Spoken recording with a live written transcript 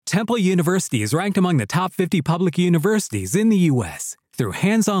Temple University is ranked among the top 50 public universities in the U.S. Through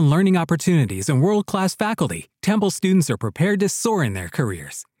hands-on learning opportunities and world-class faculty, Temple students are prepared to soar in their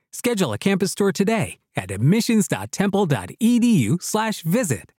careers. Schedule a campus tour today at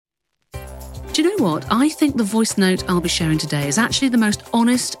admissions.temple.edu/visit. Do you know what? I think the voice note I'll be sharing today is actually the most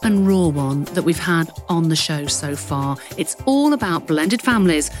honest and raw one that we've had on the show so far. It's all about blended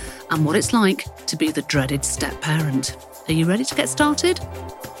families and what it's like to be the dreaded step-parent. Are you ready to get started?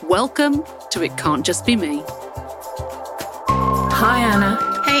 Welcome to It Can't Just Be Me. Hi, Anna.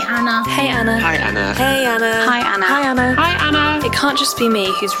 Hey, Anna. Hey, Anna. Hi, Anna. Hey, Anna. Hi, Anna. Hi, Anna. Hi, Anna. It can't just be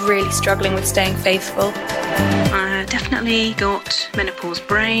me who's really struggling with staying faithful. I definitely got menopause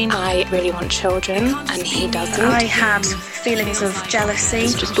brain. I really want children, and he doesn't. I had feelings of jealousy.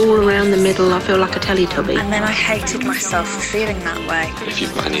 It's just all around the middle. I feel like a Teletubby. And then I hated myself for feeling that way. If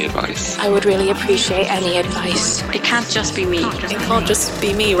you've got any advice. I would really appreciate any advice. It can't just be me. It can't just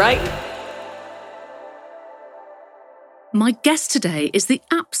be me, right? My guest today is the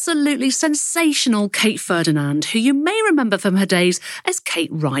absolutely sensational Kate Ferdinand, who you may remember from her days as Kate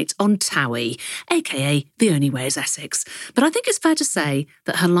Wright on Towie, aka The Only Way is Essex. But I think it's fair to say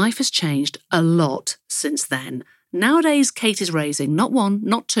that her life has changed a lot since then. Nowadays, Kate is raising not one,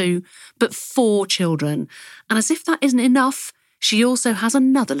 not two, but 4 children. And as if that isn't enough, she also has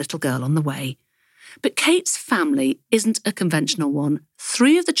another little girl on the way. But Kate's family isn't a conventional one.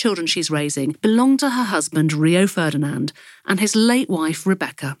 3 of the children she's raising belong to her husband, Rio Ferdinand, and his late wife,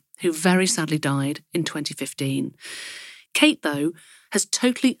 Rebecca, who very sadly died in 2015. Kate, though, has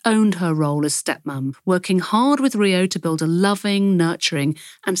totally owned her role as stepmum, working hard with Rio to build a loving, nurturing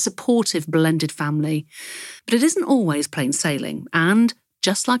and supportive blended family. But it isn't always plain sailing, and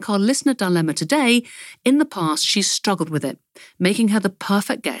just like our listener dilemma today, in the past she's struggled with it, making her the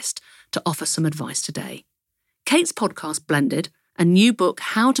perfect guest to offer some advice today. Kate's podcast, Blended, and new book,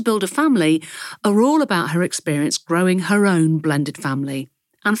 How to Build a Family, are all about her experience growing her own blended family.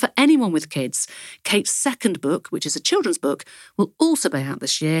 And for anyone with kids, Kate's second book, which is a children's book, will also be out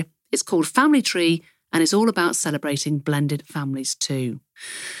this year. It's called Family Tree and is all about celebrating blended families too.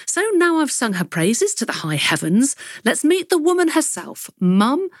 So now I've sung her praises to the high heavens, let's meet the woman herself,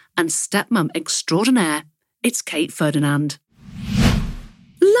 mum and stepmum extraordinaire. It's Kate Ferdinand.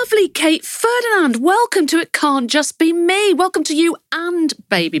 Lovely Kate Ferdinand, welcome to It Can't Just Be Me. Welcome to you and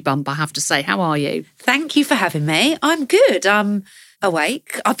Baby Bump, I have to say. How are you? Thank you for having me. I'm good. I'm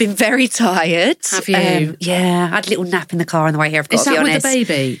awake. I've been very tired. Have you? Yeah, I had a little nap in the car on the way here, I've got to be honest. Is that with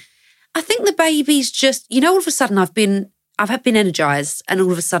the baby? I think the baby's just, all of a sudden I've been energised and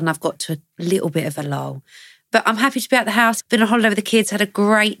all of a sudden I've got to a little bit of a lull. But I'm happy to be at the house, been on holiday with the kids, had a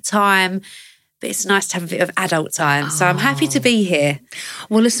great time. But it's nice to have a bit of adult time. So I'm happy to be here.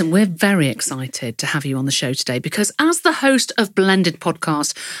 Well, listen, we're very excited to have you on the show today because as the host of Blended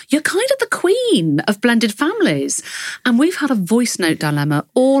Podcast, you're kind of the queen of blended families. And we've had a voice note dilemma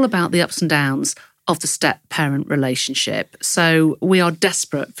all about the ups and downs of the step-parent relationship. So we are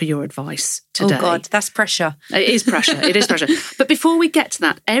desperate for your advice today. Oh, God, that's pressure. It is pressure. It is pressure. But before we get to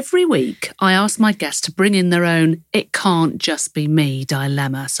that, every week I ask my guests to bring in their own It Can't Just Be Me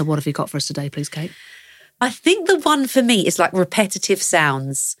dilemma. So what have you got for us today, please, Kate? I think the one for me is like repetitive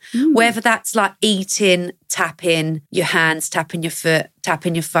sounds, whether that's like eating, tapping your hands, tapping your foot,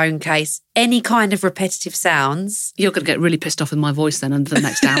 tapping your phone case, any kind of repetitive sounds. You're going to get really pissed off with my voice then under the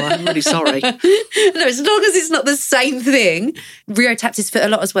next hour. I'm really sorry. No, as long as it's not the same thing. Rio taps his foot a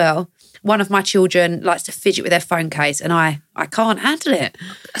lot as well. One of my children likes to fidget with their phone case and I can't handle it.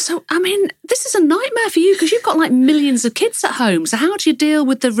 So, I mean, this is a nightmare for you because you've got like millions of kids at home. So how do you deal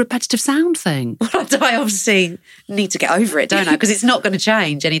with the repetitive sound thing? Well, I obviously need to get over it, don't I? Because it's not going to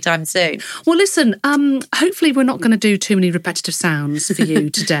change anytime soon. Well, listen, hopefully we're not going to do too many repetitive sounds for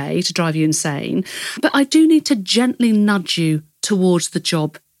you today to drive you insane. But I do need to gently nudge you towards the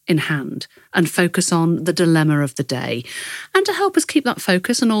job in hand and focus on the dilemma of the day. And to help us keep that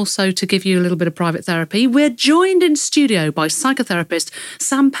focus and also to give you a little bit of private therapy, we're joined in studio by psychotherapist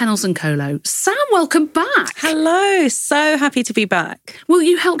Sam Pennells-Colo. Sam, welcome back. Hello, so happy to be back. Well,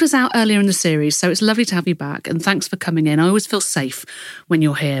 you helped us out earlier in the series, so it's lovely to have you back and thanks for coming in. I always feel safe when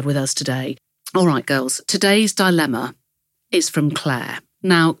you're here with us today. All right, girls, today's dilemma is from Claire.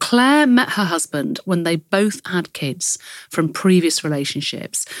 Now, Claire met her husband when they both had kids from previous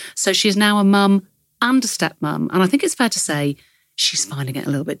relationships. So she's now a mum and a stepmum. And I think it's fair to say she's finding it a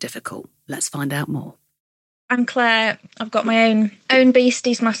little bit difficult. Let's find out more. I'm Claire. I've got my own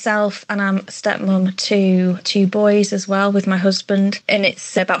beasties myself, and I'm a stepmom to 2 boys as well with my husband. And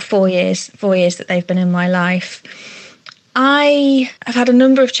it's about 4 years that they've been in my life. I have had a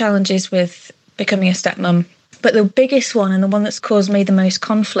number of challenges with becoming a stepmom. But the biggest one, and the one that's caused me the most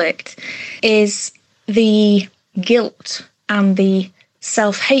conflict, is the guilt and the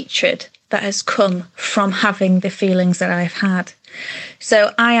self-hatred that has come from having the feelings that I've had.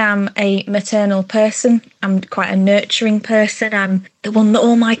 So I am a maternal person. I'm quite a nurturing person. I'm the one that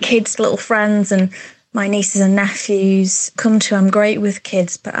all my kids' little friends and my nieces and nephews come to. I'm great with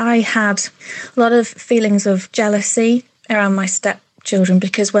kids, but I had a lot of feelings of jealousy around my stepchildren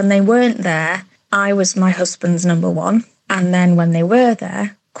because when they weren't there, I was my husband's number one. And then when they were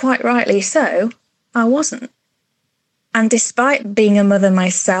there, quite rightly so, I wasn't. And despite being a mother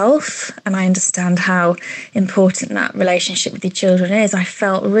myself, and I understand how important that relationship with your children is, I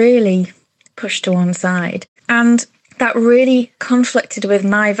felt really pushed to one side. And that really conflicted with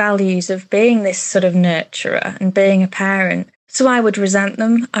my values of being this sort of nurturer and being a parent. So I would resent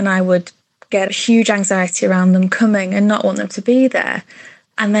them and I would get huge anxiety around them coming and not want them to be there.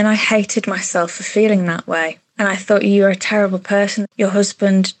 And then I hated myself for feeling that way. And I thought, you're a terrible person. Your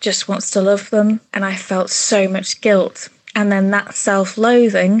husband just wants to love them. And I felt so much guilt. And then that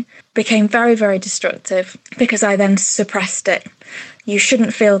self-loathing became very, very destructive because I then suppressed it. You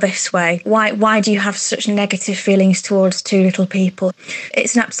shouldn't feel this way. Why do you have such negative feelings towards two little people?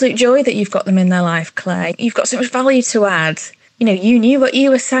 It's an absolute joy that you've got them in their life, Claire. You've got so much value to add. You know, you knew what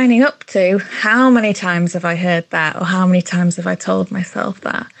you were signing up to. How many times have I heard that? Or how many times have I told myself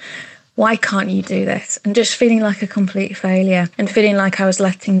that? Why can't you do this? And just feeling like a complete failure and feeling like I was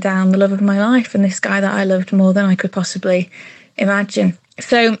letting down the love of my life and this guy that I loved more than I could possibly imagine.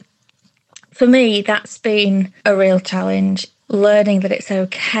 So for me, that's been a real challenge, learning that it's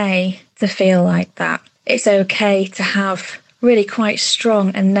okay to feel like that. It's okay to have really quite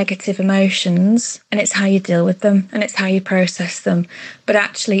strong and negative emotions, and it's how you deal with them and it's how you process them. But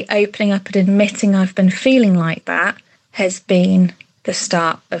actually opening up and admitting I've been feeling like that has been the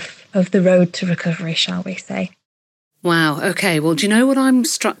start of the road to recovery, shall we say. Wow. Okay. Well, do you know what I'm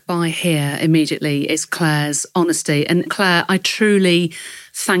struck by here immediately is Claire's honesty. And Claire, I truly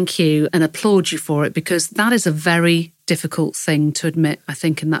thank you and applaud you for it because that is a very difficult thing to admit, I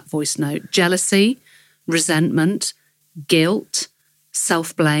think, in that voice note. Jealousy, resentment, guilt,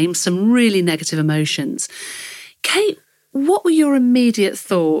 self-blame, some really negative emotions. Kate, what were your immediate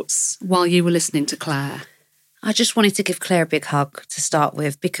thoughts while you were listening to Claire? I just wanted to give Claire a big hug to start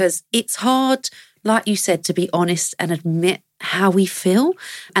with because it's hard, like you said, to be honest and admit how we feel.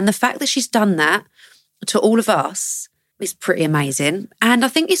 And the fact that she's done that to all of us is pretty amazing. And I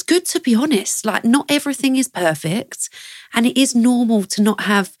think it's good to be honest. Like, not everything is perfect. And it is normal to not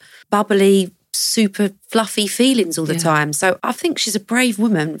have bubbly, super fluffy feelings all the time. So I think she's a brave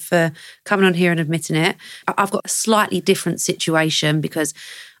woman for coming on here and admitting it. I've got a slightly different situation because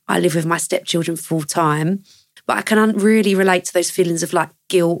I live with my stepchildren full time. But I can really relate to those feelings of like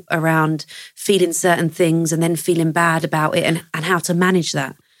guilt around feeling certain things and then feeling bad about it and how to manage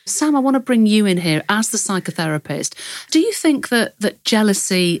that. Sam, I want to bring you in here as the psychotherapist. Do you think that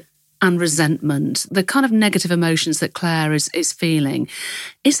jealousy and resentment, the kind of negative emotions that Claire is feeling,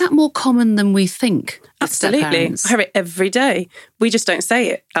 is that more common than we think? Absolutely. I hear it every day. We just don't say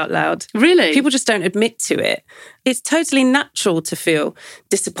it out loud. Really? People just don't admit to it. It's totally natural to feel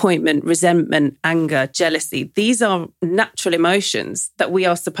disappointment, resentment, anger, jealousy. These are natural emotions that we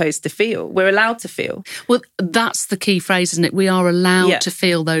are supposed to feel. We're allowed to feel. Well, that's the key phrase, isn't it? We are allowed to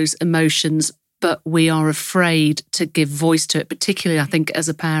feel those emotions, but we are afraid to give voice to it, particularly, I think, as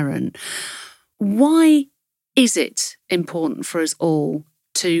a parent. Why is it important for us all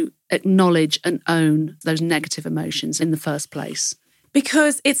to acknowledge and own those negative emotions in the first place?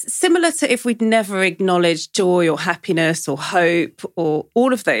 Because it's similar to if we'd never acknowledged joy or happiness or hope or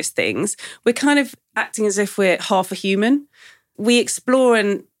all of those things, we're kind of acting as if we're half a human. We explore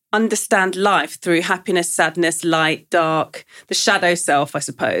and understand life through happiness, sadness, light, dark, the shadow self, I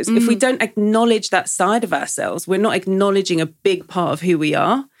suppose. If we don't acknowledge that side of ourselves, we're not acknowledging a big part of who we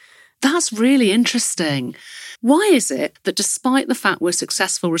are. That's really interesting. Why is it that despite the fact we're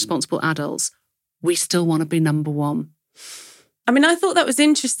successful, responsible adults, we still want to be number one? I mean, I thought that was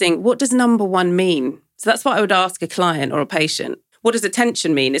interesting. What does number one mean? So that's what I would ask a client or a patient. What does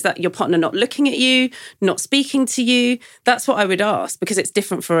attention mean? Is that your partner not looking at you, not speaking to you? That's what I would ask because it's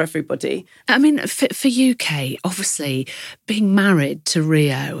different for everybody. I mean, for you, Kate, obviously being married to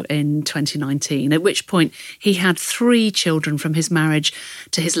Rio in 2019, at which point he had 3 children from his marriage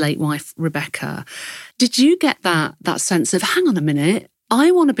to his late wife, Rebecca. Did you get that sense of, hang on a minute,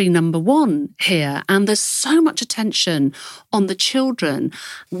 I want to be number one here and there's so much attention on the children.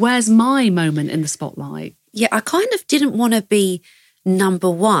 Where's my moment in the spotlight? Yeah, I kind of didn't want to be number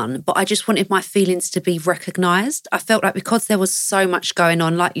one, but I just wanted my feelings to be recognised. I felt like because there was so much going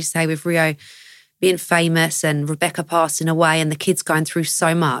on, like you say, with Rio being famous and Rebecca passing away and the kids going through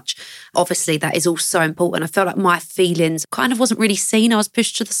so much. Obviously, that is all so important. I felt like my feelings kind of wasn't really seen. I was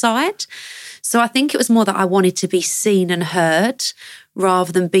pushed to the side. So I think it was more that I wanted to be seen and heard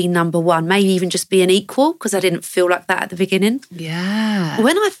rather than be number one, maybe even just be an equal, because I didn't feel like that at the beginning. Yeah.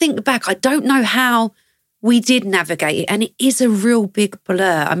 When I think back, I don't know how we did navigate it, and it is a real big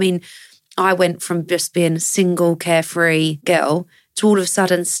blur. I mean, I went from just being a single, carefree girl to all of a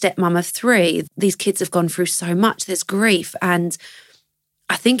sudden stepmom of 3. These kids have gone through so much. There's grief, and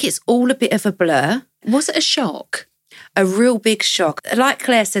I think it's all a bit of a blur. Was it a shock? A real big shock. Like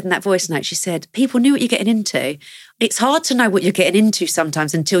Claire said in that voice note, she said, people knew what you're getting into. It's hard to know what you're getting into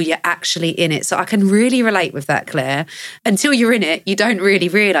sometimes until you're actually in it. So I can really relate with that, Claire. Until you're in it, you don't really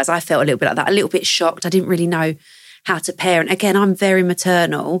realise. I felt a little bit like that, a little bit shocked. I didn't really know how to parent. Again, I'm very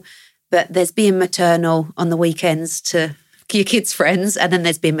maternal, but there's being maternal on the weekends to your kids' friends, and then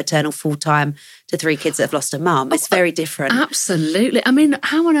there's being maternal full-time to 3 kids that have lost a mum. It's very different. Absolutely. I mean,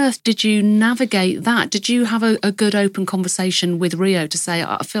 how on earth did you navigate that? Did you have a good open conversation with Rio to say,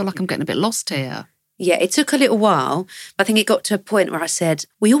 I feel like I'm getting a bit lost here? Yeah, it took a little while. But I think it got to a point where I said,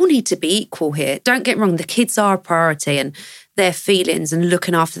 we all need to be equal here. Don't get me wrong, the kids are a priority and their feelings and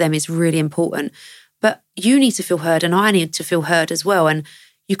looking after them is really important. But you need to feel heard and I need to feel heard as well. And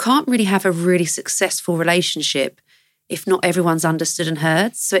you can't really have a really successful relationship if not everyone's understood and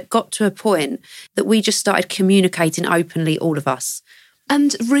heard. So it got to a point that we just started communicating openly, all of us.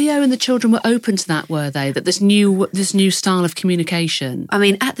 And Rio and the children were open to that, were they? That this new style of communication? I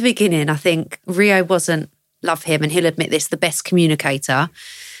mean, at the beginning, I think Rio wasn't, love him, and he'll admit this, the best communicator.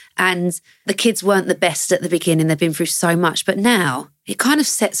 And the kids weren't the best at the beginning. They've been through so much. But now it kind of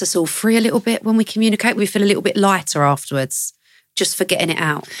sets us all free a little bit when we communicate. We feel a little bit lighter afterwards, just for getting it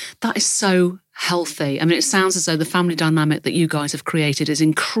out. That is so healthy. I mean, it sounds as though the family dynamic that you guys have created is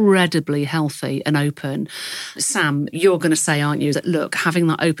incredibly healthy and open. Sam, you're going to say, aren't you, that look, having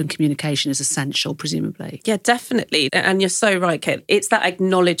that open communication is essential, presumably? Yeah, definitely. And you're so right, Kate. It's that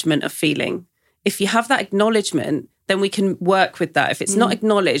acknowledgement of feeling. If you have that acknowledgement, then we can work with that. If it's not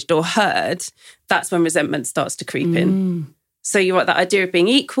acknowledged or heard, that's when resentment starts to creep in. So you're right, that idea of being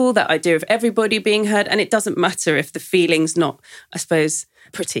equal, that idea of everybody being heard, and it doesn't matter if the feeling's not, I suppose,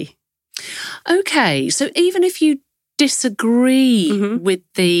 pretty. Okay, so even if you disagree with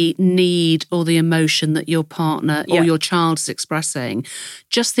the need or the emotion that your partner or your child is expressing,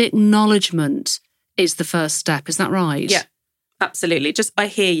 just the acknowledgement is the first step. Is that right? Yeah, absolutely. Just, I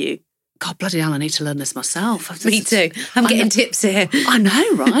hear you. God, bloody hell, I need to learn this myself. Me too. I'm getting tips here. I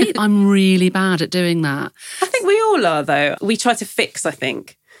know, right? I'm really bad at doing that. I think we all are, though. We try to fix, I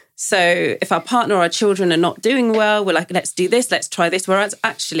think. So if our partner or our children are not doing well, we're like, let's do this, let's try this. Whereas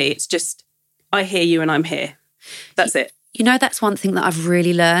actually, it's just, I hear you and I'm here. That's it. You know, that's one thing that I've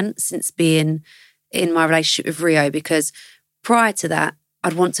really learned since being in my relationship with Rio, because prior to that,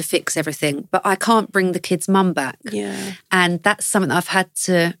 I'd want to fix everything, but I can't bring the kid's mum back. Yeah. And that's something that I've had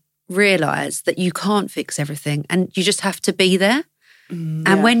to realise, that you can't fix everything and you just have to be there.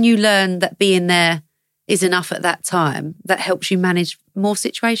 And when you learn that being there is enough at that time, that helps you manage more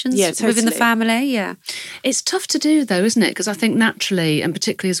situations within the family. Yeah. It's tough to do though, isn't it? Because I think naturally, and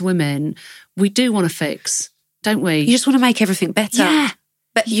particularly as women, we do want to fix, don't we? You just want to make everything better. Yeah.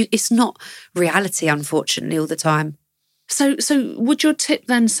 But it's not reality, unfortunately, all the time. So would your tip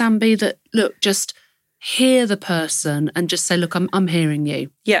then, Sam, be that, look, just hear the person and just say, look, I'm hearing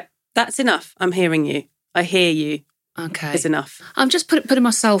you. Yeah, that's enough. I'm hearing you. I hear you. Okay. Is enough. I'm just putting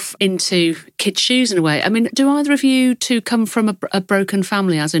myself into kids' shoes in a way. I mean, do either of you two come from a broken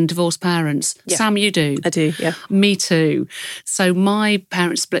family, as in divorced parents? Yeah. Sam, you do? I do, yeah. Me too. So my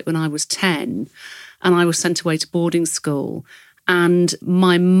parents split when I was 10 and I was sent away to boarding school. And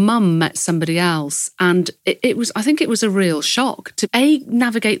my mum met somebody else. And I think it was a real shock to A,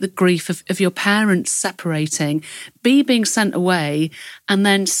 navigate the grief of your parents separating, B, being sent away, and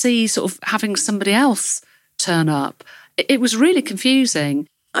then C, sort of having somebody else turn up. It was really confusing.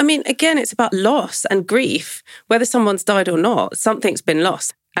 I mean, again, it's about loss and grief. Whether someone's died or not, something's been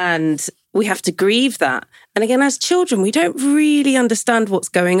lost. And we have to grieve that. And again, as children, we don't really understand what's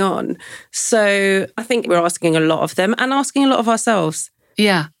going on. So I think we're asking a lot of them and asking a lot of ourselves.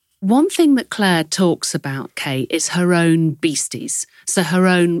 Yeah. One thing that Claire talks about, Kate, is her own beasties. So her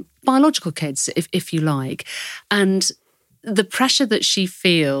own biological kids, if you like. And the pressure that she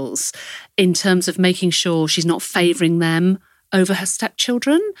feels in terms of making sure she's not favouring them over her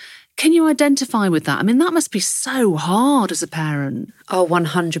stepchildren. Can you identify with that? I mean, that must be so hard as a parent. Oh,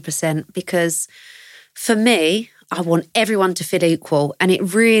 100%. Because for me, I want everyone to feel equal. And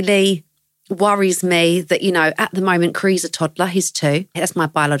it really worries me that, at the moment, Cree's a toddler, he's 2. That's my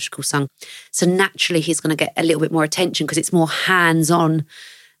biological son. So naturally, he's going to get a little bit more attention because it's more hands-on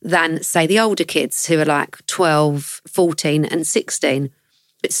than, say, the older kids who are like 12, 14 and 16.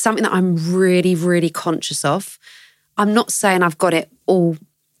 It's something that I'm really, really conscious of. I'm not saying I've got it all,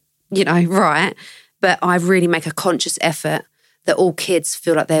 right, but I really make a conscious effort that all kids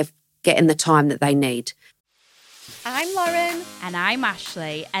feel like they're getting the time that they need. I'm Lauren. And I'm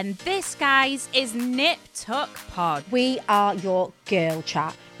Ashley. And this, guys, is Nip Tuck Pod. We are your girl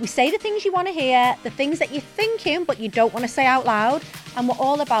chat. We say the things you want to hear, the things that you're thinking but you don't want to say out loud. And we're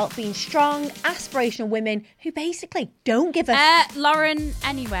all about being strong, aspirational women who basically don't give a... Lauren,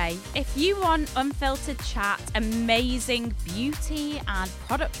 anyway, if you want unfiltered chat, amazing beauty and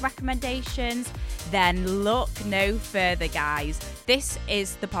product recommendations, then look no further, guys. This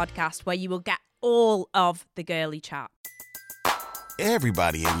is the podcast where you will get all of the girly chat.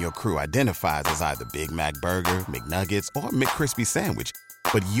 Everybody in your crew identifies as either Big Mac Burger, McNuggets, or McCrispy Sandwich.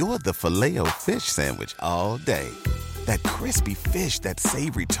 But you're the Filet-O-Fish Sandwich all day. That crispy fish, that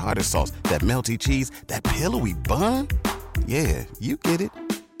savory tartar sauce, that melty cheese, that pillowy bun. Yeah, you get it.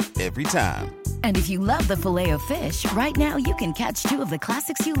 Every time. And if you love the Filet-O-Fish, right now you can catch 2 of the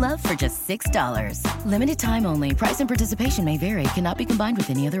classics you love for just $6. Limited time only. Price and participation may vary. Cannot be combined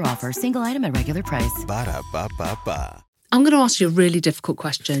with any other offer. Single item at regular price. Ba-da-ba-ba-ba. I'm going to ask you a really difficult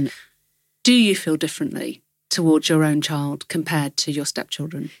question. Do you feel differently towards your own child compared to your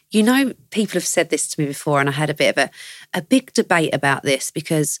stepchildren? People have said this to me before, and I had a bit of a big debate about this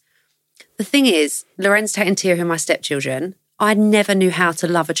because the thing is, Lorenz, Tate and Tia, who are my stepchildren, I never knew how to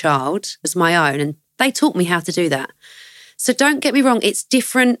love a child as my own, and they taught me how to do that. So don't get me wrong, it's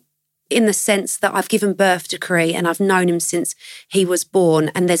different in the sense that I've given birth to Cree and I've known him since he was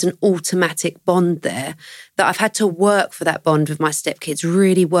born, and there's an automatic bond there that I've had to work for that bond with my stepkids,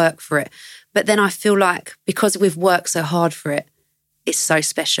 really work for it. But then I feel like because we've worked so hard for it, it's so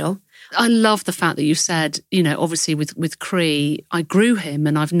special. I love the fact that you said, obviously with Cree, I grew him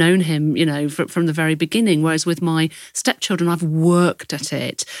and I've known him, from the very beginning. Whereas with my stepchildren, I've worked at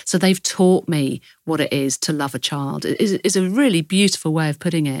it. So they've taught me what it is to love a child. It is a really beautiful way of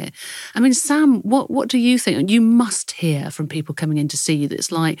putting it. I mean, Sam, what do you think? You must hear from people coming in to see you that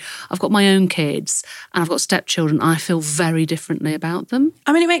it's like, I've got my own kids and I've got stepchildren. I feel very differently about them.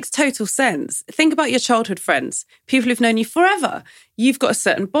 I mean, it makes total sense. Think about your childhood friends, people who've known you forever. You've got a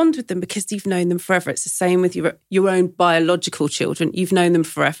certain bond with them because you've known them forever. It's the same with your own biological children. You've known them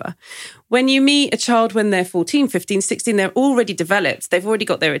forever. When you meet a child when they're 14, 15, 16, they're already developed. They've already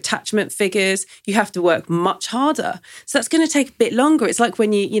got their attachment figures. You have to work much harder. So that's going to take a bit longer. It's like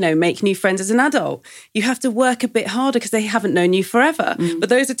when you make new friends as an adult. You have to work a bit harder because they haven't known you forever. But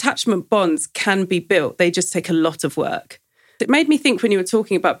those attachment bonds can be built. They just take a lot of work. It made me think when you were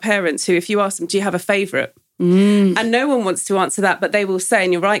talking about parents who, if you ask them, do you have a favourite? And no one wants to answer that, but they will say,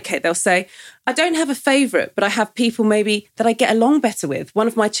 and you're right, Kate, they'll say, I don't have a favourite, but I have people maybe that I get along better with. One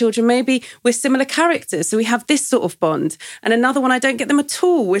of my children, maybe we're similar characters, so we have this sort of bond. And another one, I don't get them at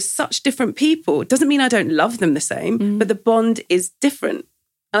all. We're such different people. It doesn't mean I don't love them the same, but the bond is different.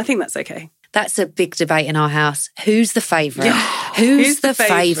 And I think that's okay. That's a big debate in our house. Who's the favourite? Who's the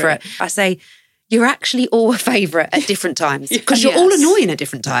favourite? I say, you're actually all a favourite at different times because you're all annoying at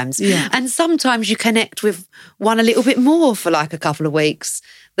different times. Yeah. And sometimes you connect with one a little bit more for like a couple of weeks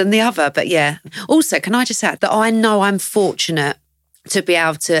than the other. But yeah, also, can I just add that I know I'm fortunate to be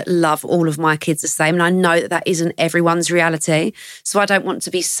able to love all of my kids the same. And I know that that isn't everyone's reality. So I don't want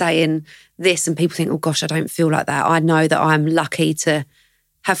to be saying this and people think, oh gosh, I don't feel like that. I know that I'm lucky to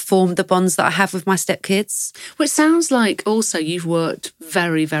have formed the bonds that I have with my stepkids. Well, it sounds like also you've worked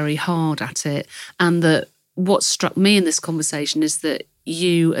very, very hard at it, and that what struck me in this conversation is that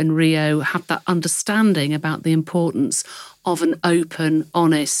you and Rio have that understanding about the importance of an open,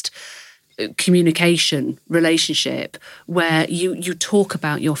 honest communication relationship where you talk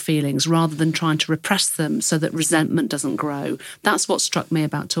about your feelings rather than trying to repress them so that resentment doesn't grow. That's what struck me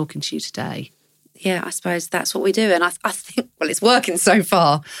about talking to you today. Yeah, I suppose that's what we do. And I think, well, it's working so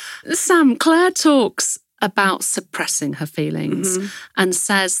far. Sam, Claire talks about suppressing her feelings and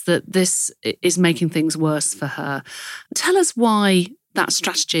says that this is making things worse for her. Tell us why that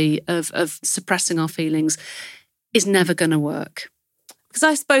strategy of suppressing our feelings is never going to work. Because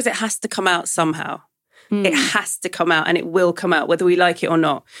I suppose it has to come out somehow. It has to come out, and it will come out whether we like it or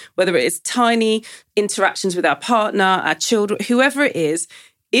not. Whether it is tiny interactions with our partner, our children, whoever it is,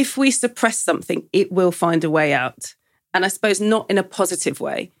 if we suppress something, it will find a way out. And I suppose not in a positive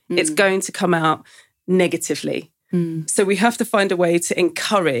way. It's going to come out negatively. So we have to find a way to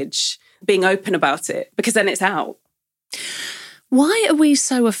encourage being open about it, because then it's out. Why are we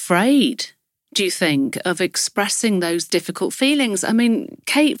so afraid do you think, of expressing those difficult feelings? I mean,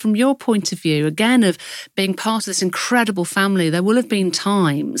 Kate, from your point of view, again, of being part of this incredible family, there will have been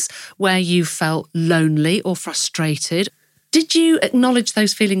times where you felt lonely or frustrated. Did you acknowledge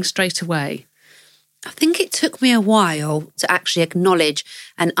those feelings straight away? I think it took me a while to actually acknowledge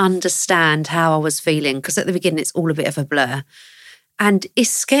and understand how I was feeling, because at the beginning it's all a bit of a blur. And it's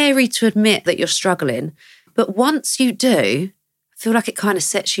scary to admit that you're struggling, but once you do, I feel like it kind of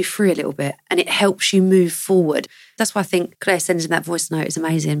sets you free a little bit and it helps you move forward. That's why I think Claire sending that voice note is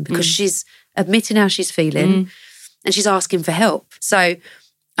amazing, because she's admitting how she's feeling and she's asking for help. So,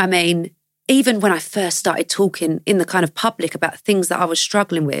 I mean, even when I first started talking in the kind of public about things that I was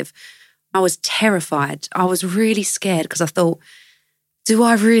struggling with, I was terrified. I was really scared because I thought, do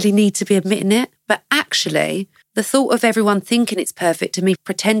I really need to be admitting it? But actually, the thought of everyone thinking it's perfect and me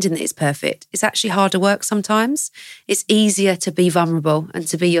pretending that it's perfect is actually harder work sometimes. It's easier to be vulnerable and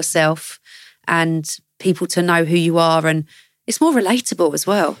to be yourself and people to know who you are, and it's more relatable as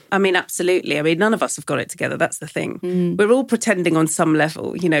well. I mean, absolutely. I mean, none of us have got it together. That's the thing. We're all pretending on some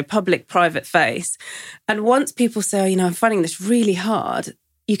level, you know, public, private face. And once people say, oh, you know, I'm finding this really hard,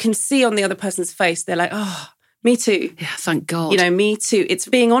 you can see on the other person's face, they're like, oh, me too. Yeah, thank God. You know, me too. It's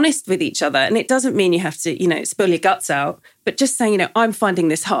being honest with each other. And it doesn't mean you have to, you know, spill your guts out, but just saying, you know, I'm finding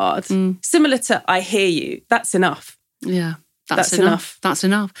this hard. Similar to I hear you. That's enough. Yeah, that's enough. That's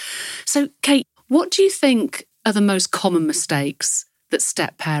enough. So, Kate, what do you think are the most common mistakes that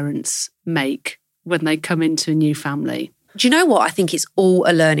step-parents make when they come into a new family? Do you know what? I think it's all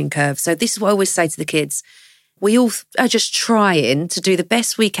a learning curve. So this is what I always say to the kids. We all are just trying to do the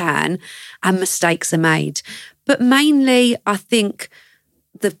best we can and mistakes are made. But mainly, I think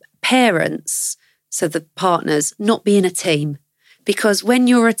the parents, so the partners, not being a team. Because when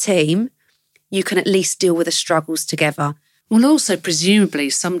you're a team, you can at least deal with the struggles together. Well, also, presumably,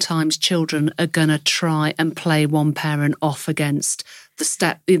 sometimes children are going to try and play one parent off against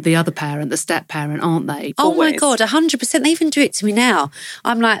the other parent, the step parent, aren't they? Oh, Always. my God, 100%. They even do it to me now.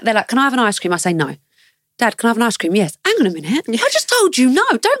 They're like, can I have an ice cream? I say no. Dad, can I have an ice cream? Yes. Hang on a minute. I just told you no.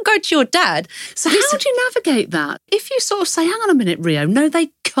 Don't go to your dad. So how do you navigate that? If you sort of say, hang on a minute, Rio, no, they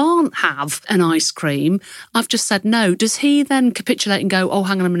can't have an ice cream. I've just said no. Does he then capitulate and go, oh,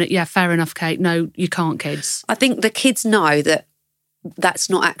 hang on a minute. Yeah, fair enough, Kate. No, you can't, kids. I think the kids know that that's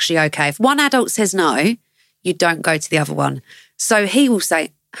not actually okay. If one adult says no, you don't go to the other one. So he will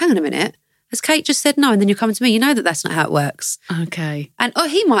say, hang on a minute. Has Kate just said no and then you come to me? You know that that's not how it works. Okay. And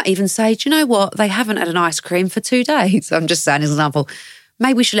he might even say, do you know what? They haven't had an ice cream for 2 days. I'm just saying as an example.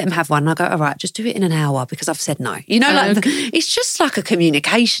 Maybe we should let them have one. And I go, all right, just do it in an hour because I've said no. You know, it's just like a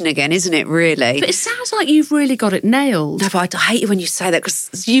communication again, isn't it, really? But it sounds like you've really got it nailed. No, but I hate it when you say that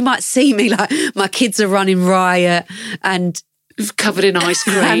because you might see me like my kids are running riot and covered in ice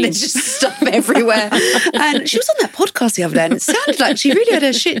cream. And there's just stuff everywhere. And she was on that podcast the other day and it sounded like she really had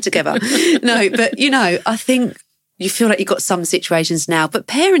her shit together. No, but, you know, I think you feel like you've got some situations now, but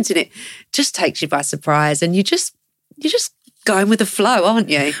parenting it just takes you by surprise and you're just going with the flow, aren't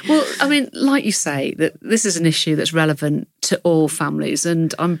you? Well, I mean, like you say, that this is an issue that's relevant to all families,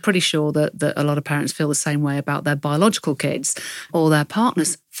 and I'm pretty sure that a lot of parents feel the same way about their biological kids or their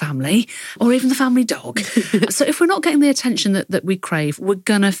partner's family or even the family dog. So if we're not getting the attention that we crave, we're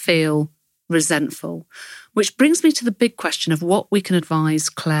going to feel resentful, which brings me to the big question of what we can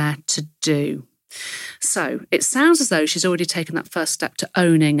advise Claire to do. So it sounds as though she's already taken that first step to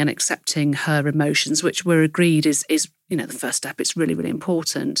owning and accepting her emotions, which we're agreed is you know, the first step. It's really, really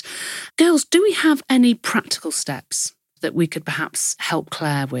important. Girls, do we have any practical steps that we could perhaps help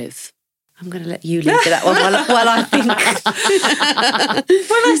Claire with? I'm going to let you lead to that one while I think. Well,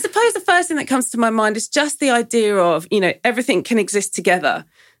 I suppose the first thing that comes to my mind is just the idea of, you know, everything can exist together.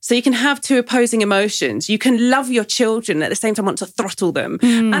 So you can have two opposing emotions. You can love your children at the same time want to throttle them.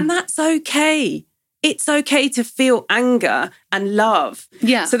 And that's okay. It's okay to feel anger and love.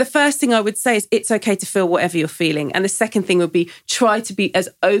 Yeah. So the first thing I would say is it's okay to feel whatever you're feeling. And the second thing would be try to be as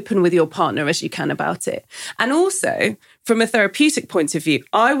open with your partner as you can about it. And also, from a therapeutic point of view,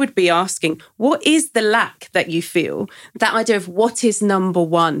 I would be asking, what is the lack that you feel? That idea of what is number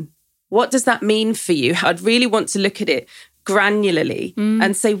one? What does that mean for you? I'd really want to look at it granularly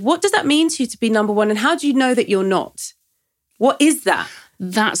and say, what does that mean to you to be number one? And how do you know that you're not? What is that?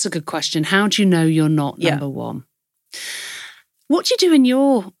 That's a good question. How do you know you're not number one? What do you do in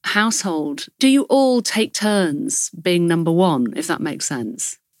your household? Do you all take turns being number one, if that makes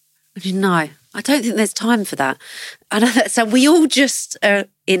sense? No, I don't think there's time for that. I know that. So we all just are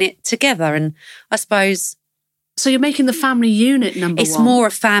in it together. And I suppose... So you're making the family unit number one? It's more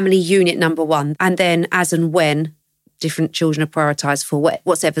a family unit number one. And then as and when different children are prioritised for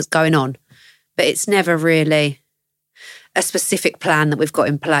whatever's going on. but it's never really a specific plan that we've got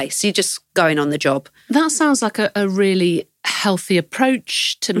in place. You're just going on the job. That sounds like a really healthy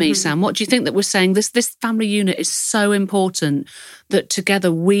approach to me, Sam. What do you think that we're saying? This family unit is so important that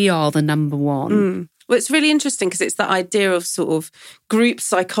together we are the number one. Well, it's really interesting because it's that idea of sort of group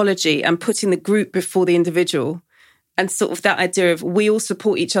psychology and putting the group before the individual. And sort of that idea of we all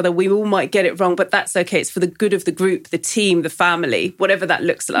support each other, we all might get it wrong, but that's okay. It's for the good of the group, the team, the family, whatever that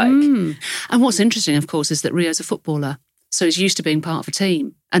looks like. And what's interesting, of course, is that Rio's a footballer. So he's used to being part of a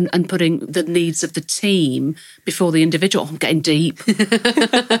team and putting the needs of the team before the individual. I'm getting deep.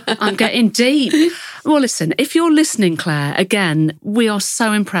 I'm getting deep. Well, listen, if you're listening, Claire, again, we are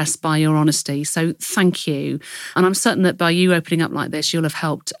so impressed by your honesty. So thank you. And I'm certain that by you opening up like this, you'll have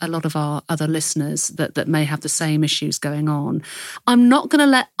helped a lot of our other listeners that may have the same issues going on. I'm not going to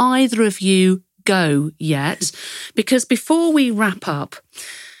let either of you go yet, because before we wrap up,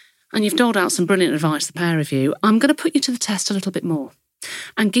 and you've doled out some brilliant advice, the pair of you, I'm going to put you to the test a little bit more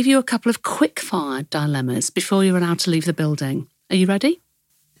and give you a couple of quick-fire dilemmas before you're allowed to leave the building. Are you ready?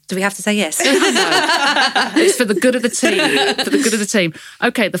 Do we have to say yes? No. It's for the good of the team. For the good of the team.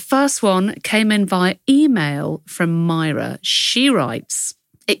 Okay, the first one came in via email from Myra. She writes,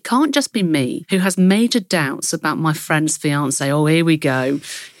 "It can't just be me who has major doubts about my friend's fiancé." Oh, here we go.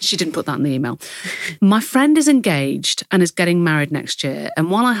 She didn't put that in the email. "My friend is engaged and is getting married next year.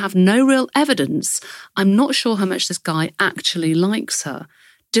 And while I have no real evidence, I'm not sure how much this guy actually likes her.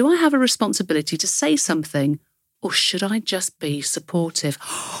 Do I have a responsibility to say something, or should I just be supportive?"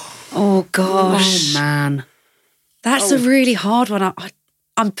 Oh, gosh. Oh, man. That's a really hard one.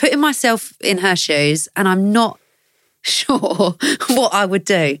 I'm putting myself in her shoes and I'm not sure what I would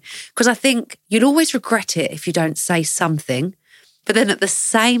do, because I think you'd always regret it if you don't say something, but then at the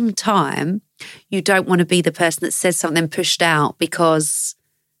same time you don't want to be the person that says something pushed out because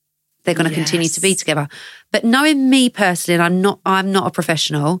they're going to continue to be together. But knowing me personally, and I'm not a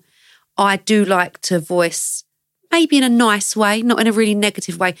professional, I do like to voice, maybe in a nice way, not in a really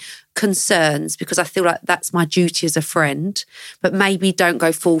negative way, concerns, because I feel like that's my duty as a friend, but maybe don't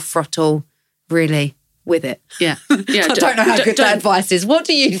go full throttle really with it. Yeah. I don't know how good that advice is. What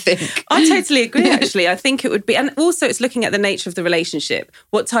do you think? I totally agree, actually. I think it would be, and also it's looking at the nature of the relationship.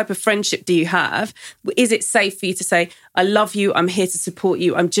 What type of friendship do you have? Is it safe for you to say, I love you, I'm here to support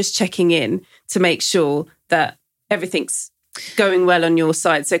you, I'm just checking in to make sure that everything's going well on your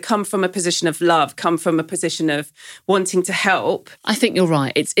side? So come from a position of love, come from a position of wanting to help. I think you're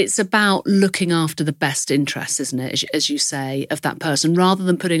right. It's about looking after the best interests, isn't it, as you say, of that person, rather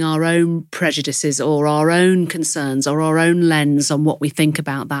than putting our own prejudices or our own concerns or our own lens on what we think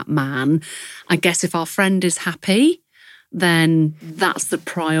about that man. I guess if our friend is happy, then that's the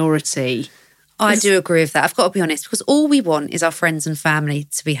priority. I do agree with that. I've got to be honest, because all we want is our friends and family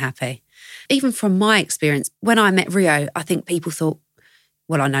to be happy. Even from my experience, when I met Rio, I think people thought,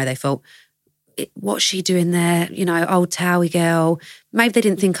 well, I know they thought, what's she doing there? You know, old Towie girl. Maybe they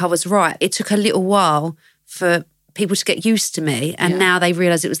didn't think I was right. It took a little while for people to get used to me, and now they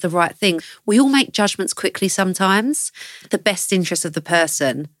realise it was the right thing. We all make judgments quickly sometimes. The best interest of the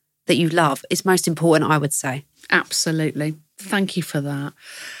person that you love is most important, I would say. Absolutely. Thank you for that.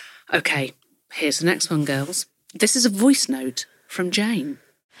 Okay, here's the next one, girls. This is a voice note from Jane.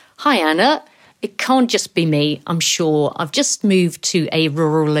 "Hi, Anna. It can't just be me, I'm sure. I've just moved to a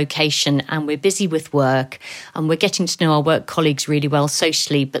rural location and we're busy with work and we're getting to know our work colleagues really well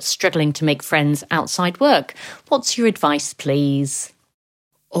socially, but struggling to make friends outside work. What's your advice, please?"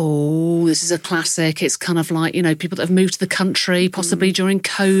 Oh, this is a classic. It's kind of like, you know, people that have moved to the country, possibly during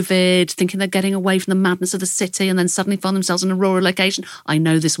COVID, thinking they're getting away from the madness of the city and then suddenly find themselves in a rural location. I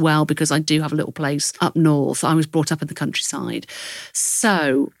know this well because I do have a little place up north. I was brought up in the countryside.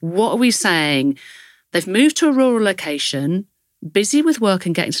 So what are we saying? They've moved to a rural location, busy with work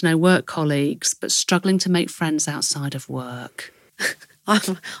and getting to know work colleagues, but struggling to make friends outside of work.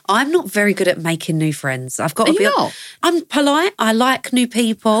 I'm not very good at making new friends. I've got to be. Not? I'm polite. I like new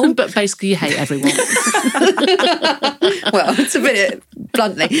people, but basically you hate everyone. Well, it's a bit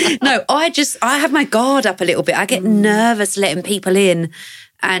bluntly. No, I have my guard up a little bit. I get nervous letting people in,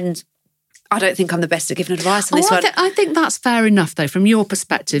 and I don't think I'm the best at giving advice on this one. I think that's fair enough, though, from your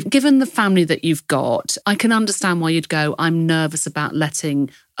perspective. Given the family that you've got, I can understand why you'd go, I'm nervous about letting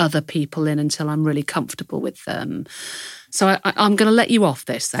other people in until I'm really comfortable with them. So I'm going to let you off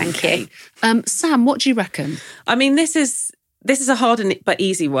this. Thank you. Sam, what do you reckon? I mean, this is a hard but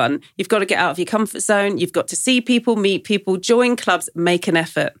easy one. You've got to get out of your comfort zone. You've got to see people, meet people, join clubs, make an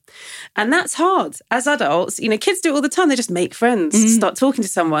effort. And that's hard. As adults, you know, kids do it all the time. They just make friends, start talking to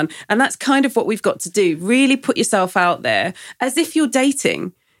someone. And that's kind of what we've got to do. Really put yourself out there as if you're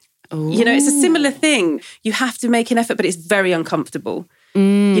dating. You know, it's a similar thing. You have to make an effort, but it's very uncomfortable.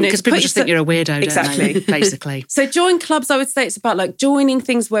 Because people just think you're a weirdo, exactly. don't they? Basically. So join clubs, I would say it's about like joining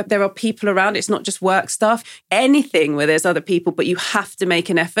things where there are people around. It's not just work stuff, anything where there's other people, but you have to make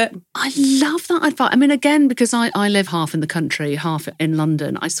an effort. I love that advice. I mean, again, because I live half in the country, half in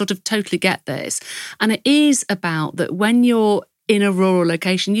London, I sort of totally get this. And it is about that when you're in a rural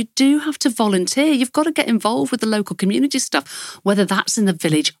location, you do have to volunteer. You've got to get involved with the local community stuff, whether that's in the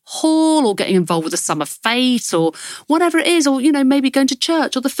village hall or getting involved with the summer fete or whatever it is, or, you know, maybe going to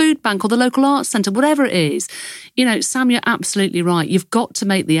church or the food bank or the local arts centre, whatever it is. You know, Sam, you're absolutely right. You've got to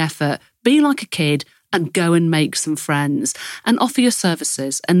make the effort, be like a kid and go and make some friends and offer your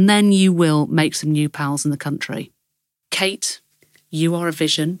services, and then you will make some new pals in the country. Kate, you are a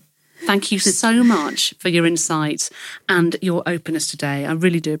vision. Thank you so much for your insights and your openness today. I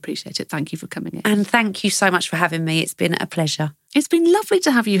really do appreciate it. Thank you for coming in. And thank you so much for having me. It's been a pleasure. It's been lovely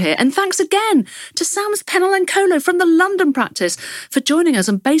to have you here. And thanks again to Sam's Penalencolo from the London practice for joining us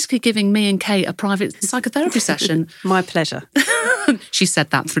and basically giving me and Kate a private psychotherapy session. My pleasure. She said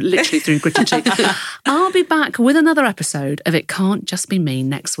that literally through gritted teeth. I'll be back with another episode of It Can't Just Be Me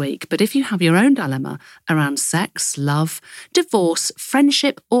next week. But if you have your own dilemma around sex, love, divorce,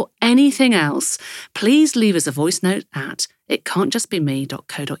 friendship, or anything else, please leave us a voice note at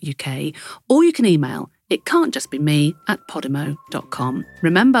itcan'tjustbeme.co.uk, or you can email itcan'tjustbeme@podimo.com.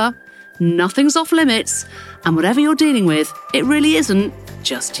 Remember, nothing's off limits, and whatever you're dealing with, it really isn't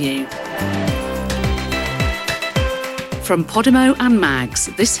just you. From Podimo and Mags,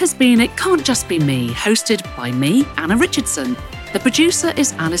 this has been It Can't Just Be Me, hosted by me, Anna Richardson. The producer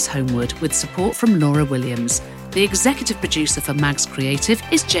is Alice Homewood, with support from Laura Williams. The executive producer for Mags Creative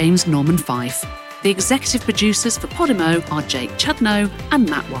is James Norman Fife. The executive producers for Podimo are Jake Chudnow and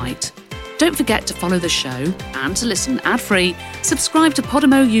Matt White. Don't forget to follow the show and to listen ad-free, subscribe to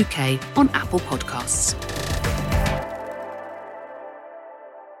Podimo UK on Apple Podcasts.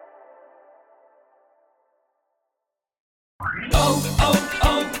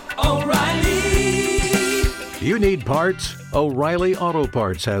 O'Reilly! You need parts? O'Reilly Auto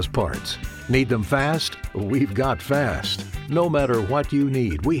Parts has parts. Need them fast? We've got fast. No matter what you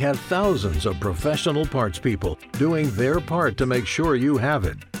need, we have thousands of professional parts people doing their part to make sure you have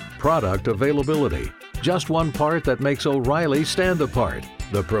it. Product availability. Just one part that makes O'Reilly stand apart.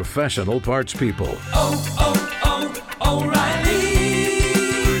 The professional parts people. O'Reilly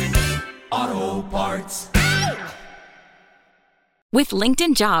Auto Parts. With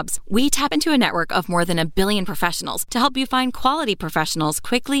LinkedIn Jobs, we tap into a network of more than 1 billion professionals to help you find quality professionals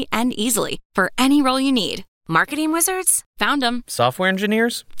quickly and easily for any role you need. Marketing wizards? Found them. Software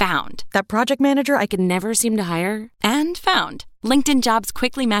engineers? Found. That project manager I could never seem to hire? And found. LinkedIn Jobs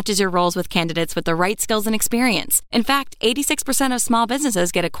quickly matches your roles with candidates with the right skills and experience. In fact, 86% of small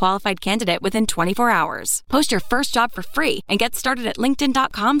businesses get a qualified candidate within 24 hours. Post your first job for free and get started at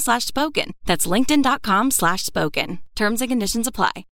linkedin.com/spoken. That's linkedin.com/spoken. Terms and conditions apply.